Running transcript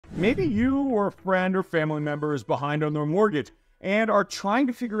Maybe you or a friend or family member is behind on their mortgage and are trying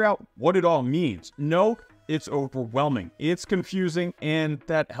to figure out what it all means. No, it's overwhelming, it's confusing, and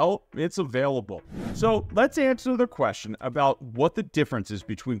that help, it's available. So let's answer the question about what the difference is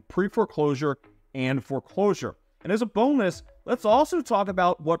between pre-foreclosure and foreclosure. And as a bonus, let's also talk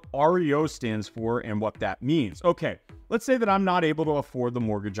about what REO stands for and what that means. Okay, let's say that I'm not able to afford the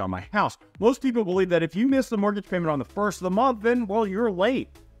mortgage on my house. Most people believe that if you miss the mortgage payment on the 1st of the month, then, well, you're late.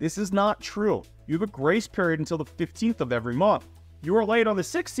 This is not true. You have a grace period until the 15th of every month. You are late on the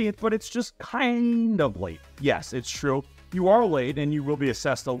 16th, but it's just kind of late. Yes, it's true. You are late and you will be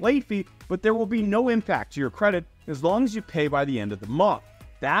assessed a late fee, but there will be no impact to your credit as long as you pay by the end of the month.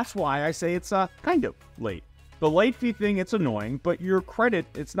 That's why I say it's kind of late. The late fee thing, it's annoying, but your credit,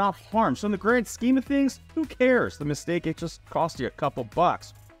 it's not harmed. So in the grand scheme of things, who cares? The mistake, it just cost you a couple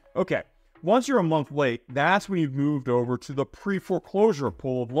bucks. Okay, once you're a month late, that's when you've moved over to the pre-foreclosure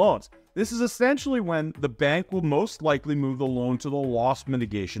pool of loans. This is essentially when the bank will most likely move the loan to the loss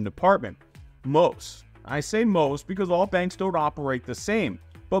mitigation department. Most. I say most because all banks don't operate the same.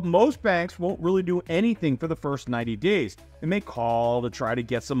 But most banks won't really do anything for the first 90 days. They may call to try to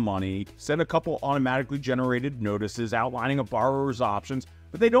get some money, send a couple automatically generated notices outlining a borrower's options,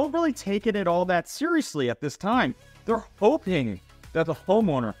 but they don't really take it at all that seriously at this time. They're hoping that the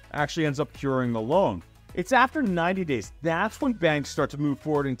homeowner actually ends up curing the loan. It's after 90 days, that's when banks start to move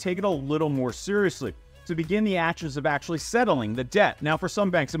forward and take it a little more seriously to begin the actions of actually settling the debt. Now, for some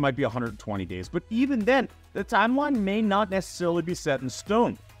banks, it might be 120 days, but even then, the timeline may not necessarily be set in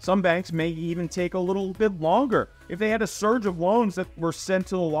stone. Some banks may even take a little bit longer. If they had a surge of loans that were sent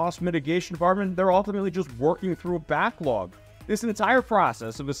to the loss mitigation department, they're ultimately just working through a backlog. This entire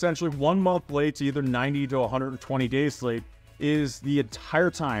process of essentially 1 month late to either 90 to 120 days late is the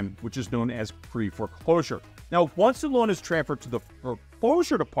entire time, which is known as pre-foreclosure. Now, once the loan is transferred to the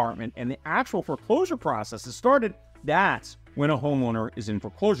foreclosure department and the actual foreclosure process is started, that's when a homeowner is in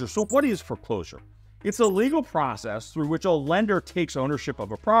foreclosure. So what is foreclosure? It's a legal process through which a lender takes ownership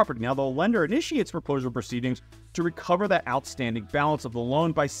of a property. Now, the lender initiates foreclosure proceedings to recover that outstanding balance of the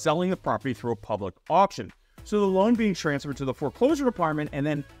loan by selling the property through a public auction. So the loan being transferred to the foreclosure department and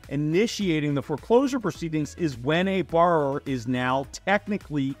then initiating the foreclosure proceedings is when a borrower is now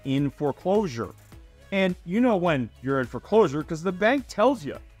technically in foreclosure. And you know when you're in foreclosure because the bank tells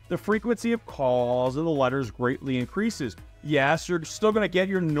you. The frequency of calls and the letters greatly increases. Yes, you're still going to get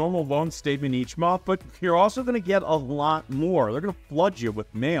your normal loan statement each month, but you're also going to get a lot more. They're going to flood you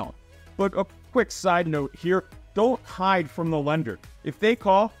with mail. But a quick side note here, don't hide from the lender. If they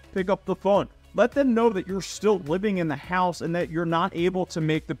call, pick up the phone. Let them know that you're still living in the house and that you're not able to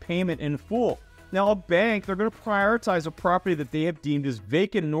make the payment in full. Now, a bank, they're going to prioritize a property that they have deemed as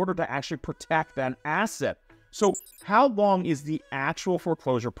vacant in order to actually protect that asset. So how long is the actual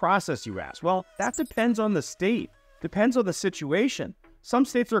foreclosure process, you ask? Well, that depends on the state, depends on the situation. Some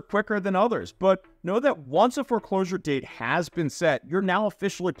states are quicker than others, but know that once a foreclosure date has been set, you're now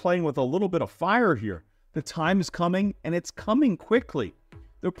officially playing with a little bit of fire here. The time is coming, and it's coming quickly.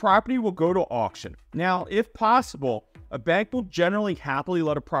 The property will go to auction. Now, if possible, a bank will generally happily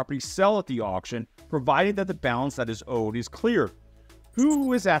let a property sell at the auction, provided that the balance that is owed is cleared.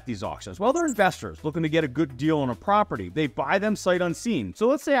 Who is at these auctions? Well, they're investors looking to get a good deal on a property. They buy them sight unseen. So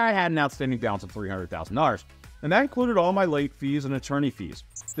let's say I had an outstanding balance of $300,000, and that included all my late fees and attorney fees.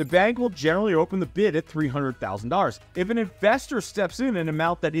 The bank will generally open the bid at $300,000. If an investor steps in an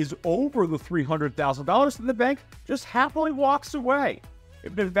amount that is over the $300,000, then the bank just happily walks away.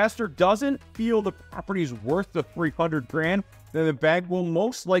 If an investor doesn't feel the property is worth the $300,000, then the bank will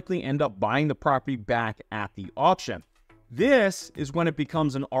most likely end up buying the property back at the auction. This is when it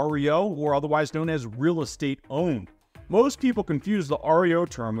becomes an REO, or otherwise known as real estate owned. Most people confuse the REO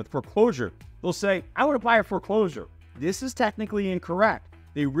term with foreclosure. They'll say, I want to buy a foreclosure. This is technically incorrect.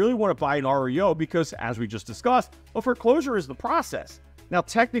 They really want to buy an REO because, as we just discussed, a foreclosure is the process. Now,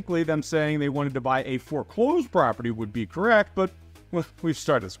 technically, them saying they wanted to buy a foreclosed property would be correct, but well, we've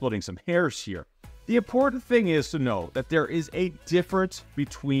started splitting some hairs here. The important thing is to know that there is a difference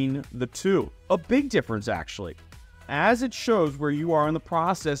between the two. A big difference, actually, as it shows where you are in the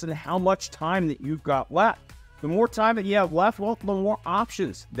process and how much time that you've got left. The more time that you have left, well, the more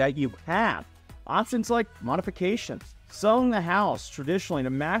options that you have. Options like modifications, selling the house traditionally to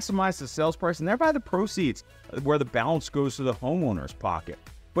maximize the sales price and thereby the proceeds, where the balance goes to the homeowner's pocket.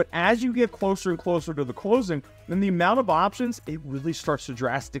 But as you get closer and closer to the closing, then the amount of options, it really starts to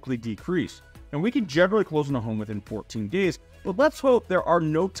drastically decrease. And we can generally close on a home within 14 days, but let's hope there are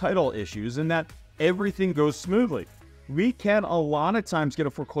no title issues and that everything goes smoothly. We can a lot of times get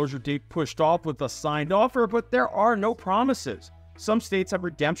a foreclosure date pushed off with a signed offer, but there are no promises. Some states have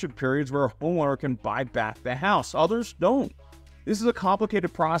redemption periods where a homeowner can buy back the house. Others don't. This is a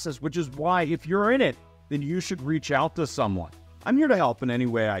complicated process, which is why if you're in it, then you should reach out to someone. I'm here to help in any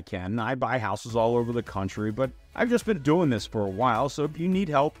way I can. I buy houses all over the country, but I've just been doing this for a while, so if you need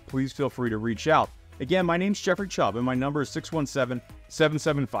help, please feel free to reach out. Again, my name's Jeffrey Chubb, and my number is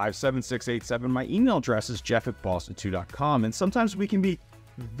 617-775-7687. My email address is jeff@boston2.com, and sometimes we can be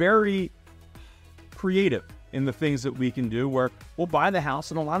very creative in the things that we can do, where we'll buy the house,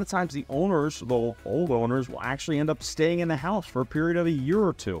 and a lot of times the owners, the old owners, will actually end up staying in the house for a period of a year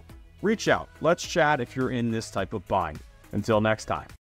or two. Reach out. Let's chat if you're in this type of bind. Until next time.